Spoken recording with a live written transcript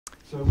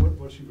So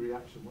what's your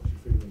reaction? What's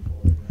your feeling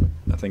for it?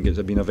 I think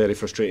it's been a very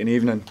frustrating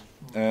evening.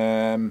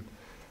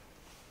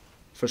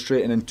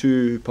 Frustrating in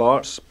two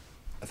parts.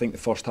 I think the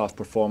first half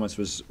performance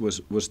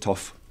was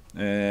tough,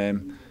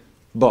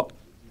 but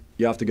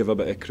you have to give a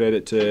bit of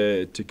credit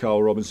to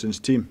Carl Robinson's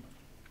team.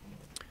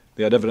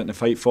 They had everything to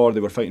fight for. They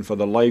were fighting for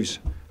their lives,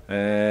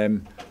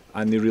 and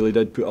they really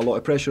did put a lot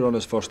of pressure on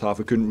us first half.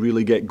 We couldn't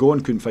really get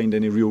going, couldn't find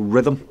any real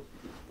rhythm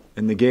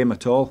in the game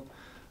at all.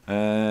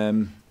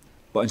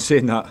 But in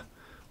saying that,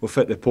 we've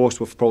hit the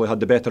post, we've probably had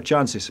the better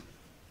chances.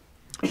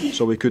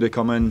 So we could have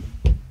come in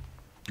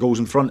goals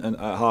in front at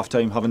half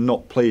time, having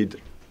not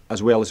played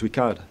as well as we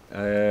can,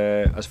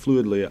 as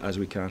fluidly as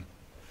we can.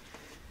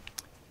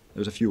 There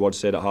was a few words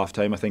said at half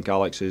time. I think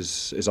Alex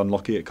is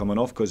unlucky at coming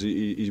off because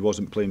he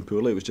wasn't playing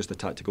poorly. It was just a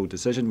tactical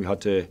decision. We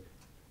had to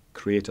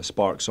create a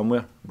spark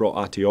somewhere. Brought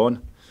Ati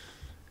on,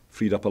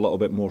 freed up a little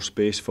bit more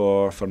space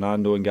for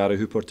Fernando and Gary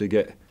Hooper to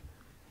get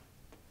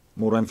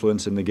more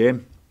influence in the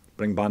game,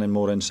 bring Bannon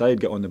more inside,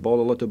 get on the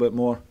ball a little bit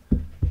more.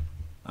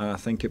 And I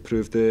think it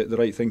proved the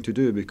right thing to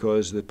do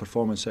because the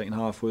performance second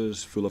half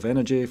was full of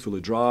energy, full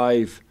of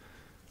drive,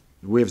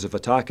 waves of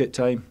attack at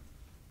time.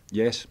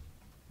 Yes,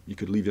 you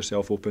could leave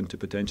yourself open to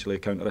potentially a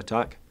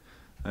counter-attack.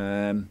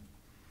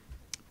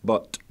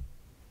 But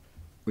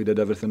we did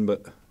everything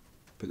but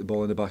put the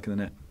ball in the back of the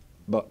net.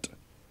 But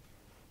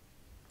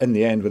in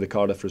the end, with the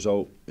Cardiff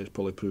result, it's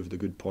probably proved a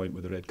good point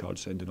with the red card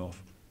sending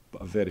off.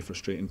 But a very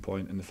frustrating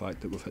point in the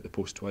fact that we've hit the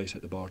post twice,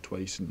 hit the bar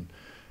twice, and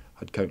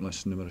had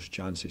numerous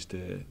chances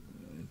to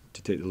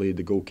take the lead.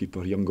 The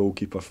goalkeeper, young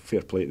goalkeeper,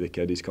 fair play to the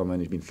kid. He's come in,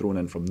 he's been thrown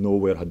in from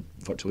nowhere, had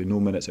virtually no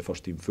minutes of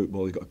first team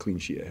football. He's got a clean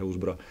sheet at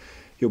Hillsborough.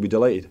 He'll be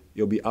delighted.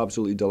 He'll be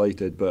absolutely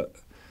delighted. But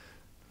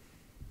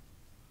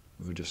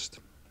we're just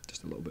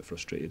a little bit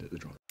frustrated at the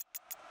draw.